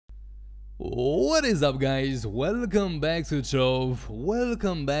What is up, guys? Welcome back to Trove.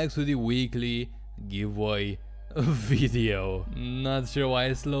 Welcome back to the weekly giveaway video. Not sure why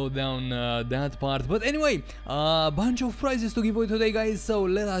I slowed down that part, but anyway, a bunch of prizes to give away today, guys, so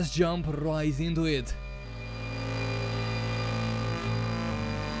let us jump right into it.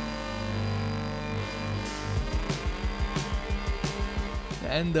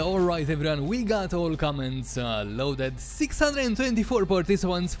 And alright everyone, we got all comments loaded. 624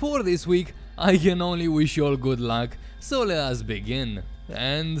 participants for this week. I can only wish you all good luck, so let us begin.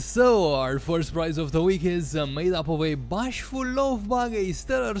 And so our first prize of the week is made up of a bashful love bug, a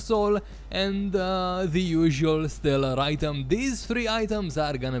stellar soul, and the usual stellar item. These three items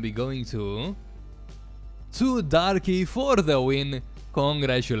are gonna be going to Darky for the win.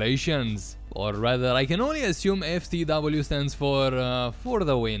 Congratulations. Or rather, I can only assume FTW stands for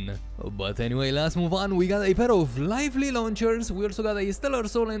the win. But anyway, let's move on. We got a pair of lively launchers. We also got a stellar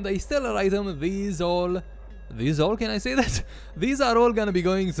soul and a stellar item. These all, can I say that? These are all gonna be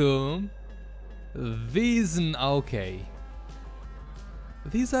going to okay.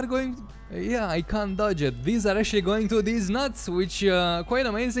 These are going, yeah, I can't dodge it. These are actually going to these nuts, which quite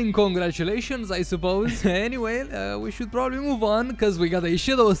amazing. Congratulations, I suppose. Anyway, we should probably move on, because we got a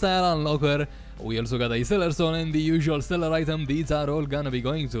shadow style unlocker. We also got a stellar soul and the usual stellar item. These are all gonna be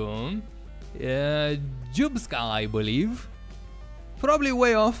going to Jubska, I believe. Probably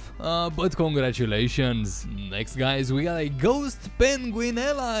way off, but congratulations. Next, guys, we got a ghost penguin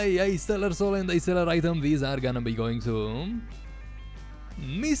ally, a stellar soul and a stellar item. These are gonna be going to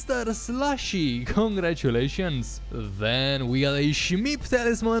Mr. Slushy, congratulations. Then we got a Schmeep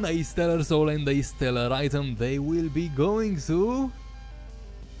talisman, a stellar soul and a stellar item. They will be going to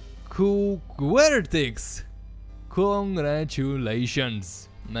Vertix. Congratulations.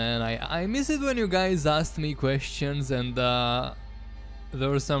 Man, I miss it when you guys asked me questions, and there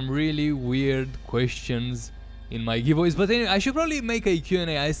were some really weird questions in my giveaways. But anyway, I should probably make a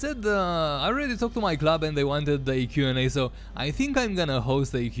Q&A. I said I already talked to my club and they wanted a Q&A, so I think I'm gonna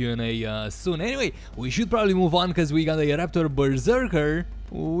host a Q&A soon. Anyway, we should probably move on, because we got a Raptor Berserker.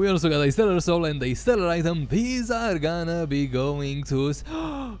 We also got a stellar soul and a stellar item. These are gonna be going to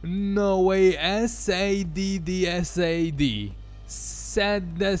no way, SADD.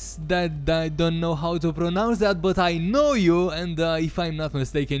 Sadness, that I don't know how to pronounce that, but I know you, and if I'm not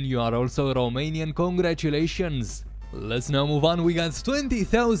mistaken, you are also Romanian. Congratulations. Let's now move on. We got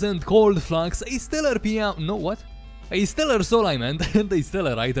 20,000 cold flux, a stellar PM, no, what? A stellar soul, I meant, and a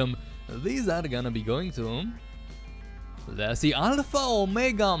stellar item. These are gonna be going to, let's see, Alpha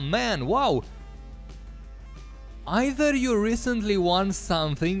Omega Man. Wow. Either you recently won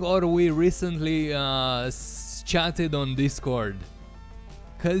something, or we recently chatted on Discord,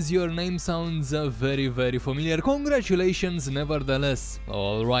 cause your name sounds very familiar. Congratulations nevertheless.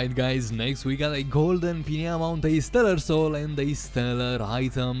 Alright guys, next we got a golden pinia mount, a stellar soul and a stellar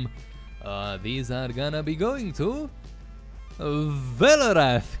item. These are gonna be going to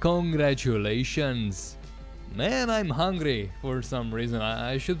Velorath. Congratulations. Man, I'm hungry for some reason.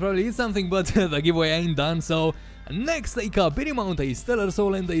 I should probably eat something, but the giveaway ain't done. So next, a Capiri mount, a stellar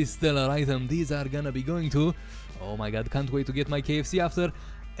soul and a stellar item. These are gonna be going to, oh my god, can't wait to get my KFC after,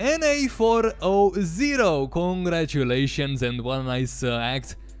 NA400. Congratulations, and what a nice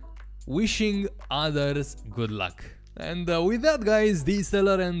act. Wishing others good luck. And with that, guys, the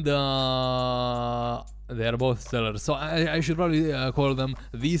stellar and they're both stellar, so I should probably call them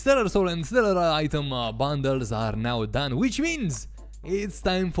the stellar soul and stellar item bundles are now done, which means it's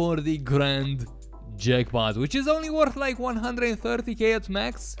time for the grand jackpot, which is only worth like 130k at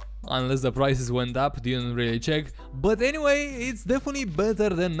max, unless the prices went up. Didn't really check, but anyway, it's definitely better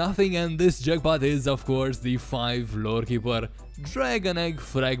than nothing. And this jackpot is, of course, the 5 Lorekeeper Dragon Egg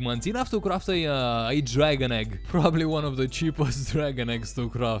fragments, enough to craft a dragon egg, probably one of the cheapest dragon eggs to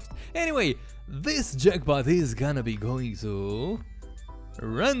craft. Anyway, this jackpot is gonna be going to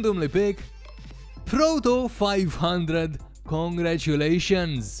randomly pick Proto 500.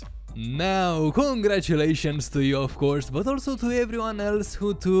 Congratulations. Now, congratulations to you, of course, but also to everyone else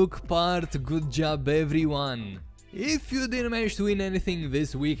who took part. Good job, everyone. If you didn't manage to win anything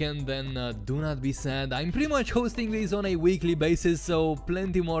this weekend, then do not be sad. I'm pretty much hosting these on a weekly basis, so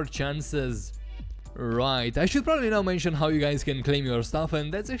plenty more chances. Right, I should probably now mention how you guys can claim your stuff,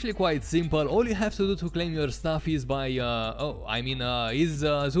 and that's actually quite simple. All you have to do to claim your stuff is by, to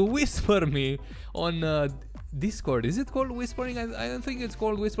whisper me on Discord. Is it called whispering? I don't think it's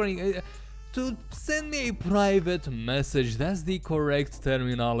called whispering. To send me a private message. That's the correct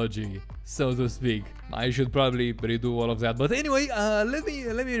terminology, so to speak. I should probably redo all of that, but anyway, let me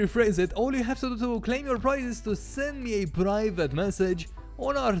rephrase it. All you have to do to claim your prize is to send me a private message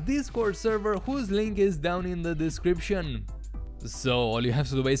on our Discord server, whose link is down in the description. So all you have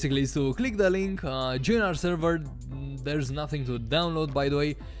to do basically is to click the link, join our server. There's nothing to download, by the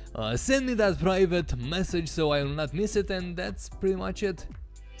way. Send me that private message so I will not miss it, and that's pretty much it.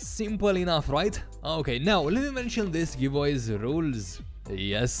 Simple enough, right? Okay, now let me mention this giveaway's rules.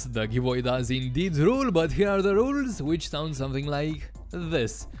 Yes, the giveaway does indeed rule, but here are the rules, which sound something like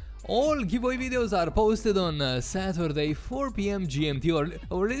this. All giveaway videos are posted on Saturday 4 PM GMT,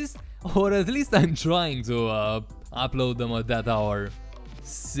 or at least I'm trying to upload them at that hour.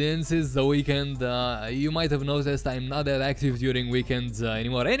 Since it's the weekend, you might have noticed I'm not that active during weekends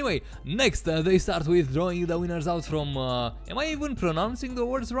anymore. Anyway, next they start with drawing the winners out from... am I even pronouncing the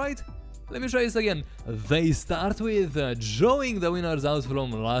words right? Let me try this again. They start with drawing the winners out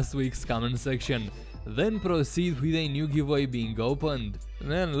from last week's comment section. Then proceed with a new giveaway being opened.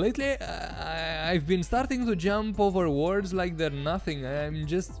 Man, lately I've been starting to jump over words like they're nothing. I'm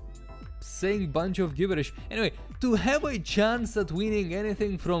just saying bunch of gibberish. Anyway, to have a chance at winning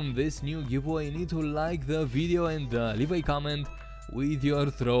anything from this new giveaway, you need to like the video and leave a comment with your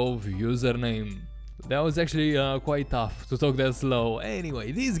Trove username. That was actually quite tough to talk that slow.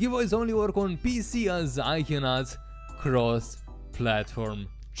 Anyway, these giveaways only work on PC as I cannot cross-platform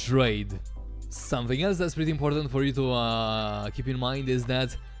trade. Something else that's pretty important for you to keep in mind is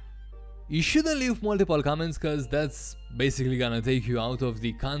that you shouldn't leave multiple comments, because that's basically gonna take you out of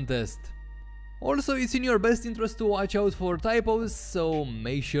the contest. Also, it's in your best interest to watch out for typos, so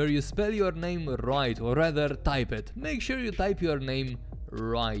make sure you spell your name right, or rather type it. Make sure you type your name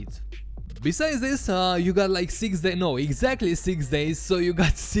right. Besides this, you got like 6 days, no, exactly 6 days, so you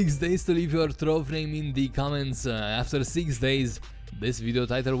got 6 days to leave your Trove name in the comments. After 6 days, this video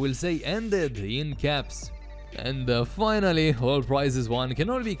title will say ended in caps. And finally, all prizes won can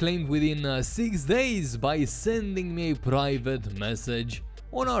only be claimed within 6 days by sending me a private message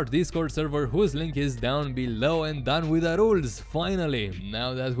on our Discord server, whose link is down below. And done with the rules. Finally,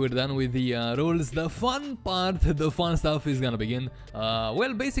 now that we're done with the rules, the fun part, the fun stuff is gonna begin.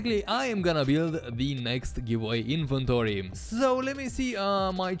 Well, basically I am gonna build the next giveaway inventory. So let me see,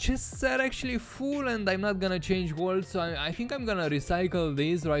 my chests are actually full and I'm not gonna change worlds, so I think I'm gonna recycle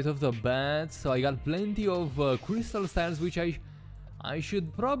these right off the bat. So I got plenty of crystal stars, which I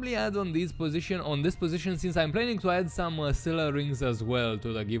should probably add on this position, since I'm planning to add some stellar rings as well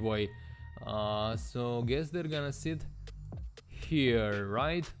to the giveaway. So guess they're gonna sit here,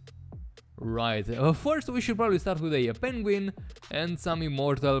 right? Right. First we should probably start with a penguin and some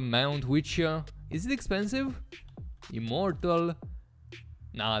immortal mount, which is it expensive? Immortal.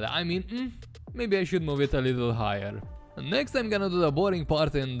 Nah, I mean, maybe I should move it a little higher. Next I'm gonna do the boring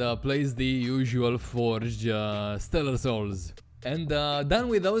part and place the usual forged stellar souls. And done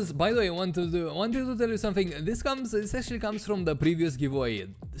with those. By the way, I wanted to tell you something. This actually comes from the previous giveaway.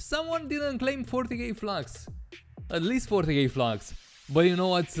 Someone didn't claim 40k flags, at least 40k flags. But you know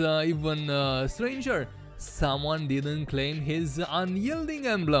what's even stranger? Someone didn't claim his Unyielding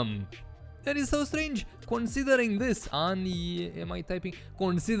Emblem. That is so strange, considering this. Am I typing?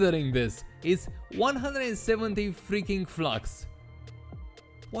 Considering this, it's 170 freaking flags.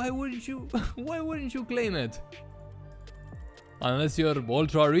 Why wouldn't you? Why wouldn't you claim it? Unless you're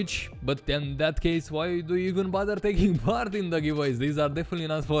ultra rich, but in that case, why do you even bother taking part in the giveaways? These are definitely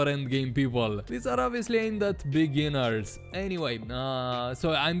not for endgame people. These are obviously aimed at beginners. Anyway,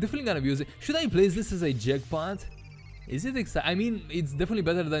 so I'm definitely gonna use it. Should I place this as a jackpot? Is it I mean, it's definitely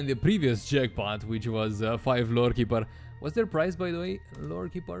better than the previous jackpot, which was 5 lore keeper. What's their price, by the way? Lore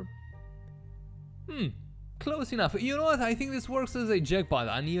keeper? Close enough. You know what? I think this works as a jackpot.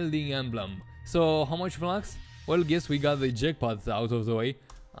 Unyielding Emblem. So, how much flags? Well, guess we got the jackpot out of the way.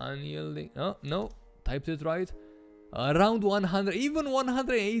 Unyielding. Oh, no. Typed it right. Around 100, even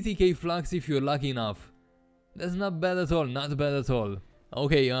 180k flags if you're lucky enough. That's not bad at all. Not bad at all.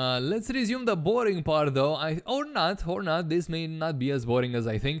 Okay, let's resume the boring part though. Or not. This may not be as boring as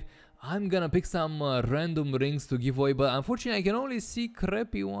I think. I'm gonna pick some random rings to give away, but unfortunately I can only see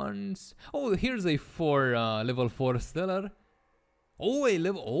crappy ones. Oh, here's a level 4 stellar. Oh, a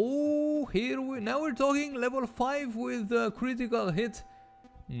level. Oh, now we're talking level 5 with critical hit.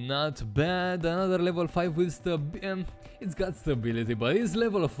 Not bad. Another level 5 with it's got stability, but it's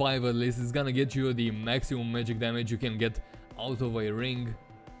level 5 at least. It's gonna get you the maximum magic damage you can get out of a ring.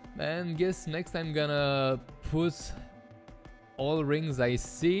 And guess next I'm gonna put all rings I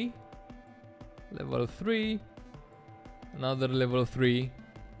see. Level 3. Another level 3.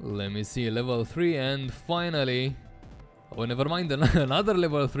 Let me see, level 3, and finally, oh, never mind, another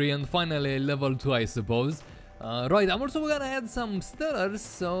level 3, and finally level 2, I suppose. Right, I'm also gonna add some stellars,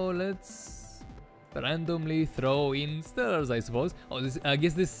 so let's randomly throw in stellars, I suppose. Oh, I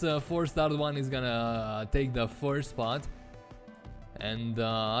guess this 4-star one is gonna take the first spot. And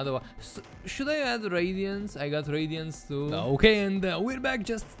otherwise, should I add radiance? I got radiance too. Okay, and we're back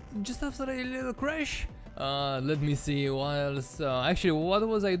just after a little crash. Let me see what else. Actually, what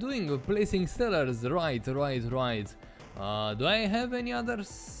was I doing? Placing stellars. Right. Do I have any other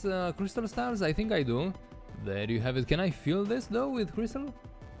crystal stars? I think I do. There you have it. Can I fill this though with crystal?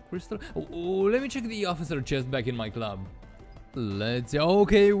 Oh, let me check the officer chest back in my club. Let's see.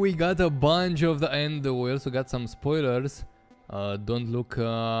 Okay, we got a bunch of the end. We also got some spoilers. Don't look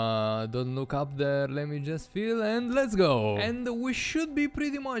up there. Let me just feel, and let's go. And we should be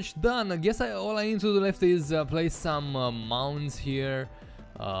pretty much done. I guess all I need to do left is place some mounts here.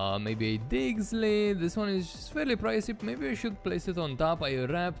 Maybe a Digsley. This one is fairly pricey. Maybe I should place it on top. A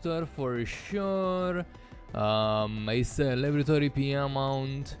Raptor for sure. A celebratory PM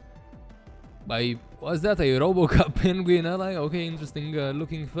mount. Was that a Robocop penguin ally? Okay, interesting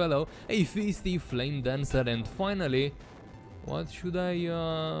looking fellow. A feisty flame dancer, and finally, what should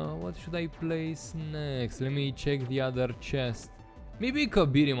I place next? Let me check the other chest. Maybe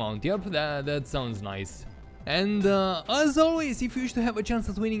Kabiri mount. Yep, that sounds nice. And as always, if you wish to have a chance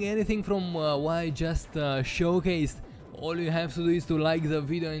at winning anything from what I just showcased, all you have to do is to like the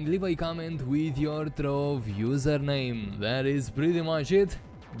video and leave a comment with your Trove username. That is pretty much it.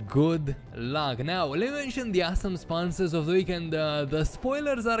 Good luck. Now, let me mention the awesome sponsors of the week, and the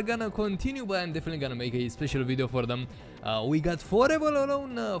spoilers are gonna continue, but I'm definitely gonna make a special video for them. We got Forever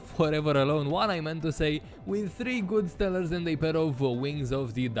Alone, what I meant to say, with 3 good stellars and a pair of wings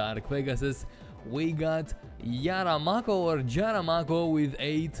of the Dark Pegasus. We got Jaramako with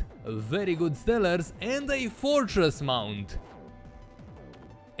 8 very good stellars and a fortress mount.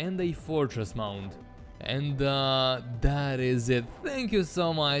 And that is it. Thank you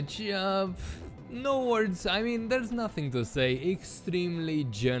so much. No words. I mean, there's nothing to say. Extremely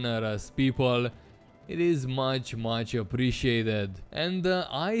generous people. It is much appreciated. And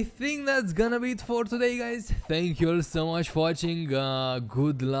I think that's gonna be it for today, guys. Thank you all so much for watching.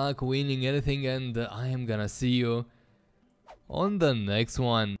 Good luck winning anything, and I am gonna see you on the next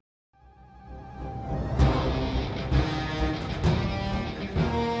one.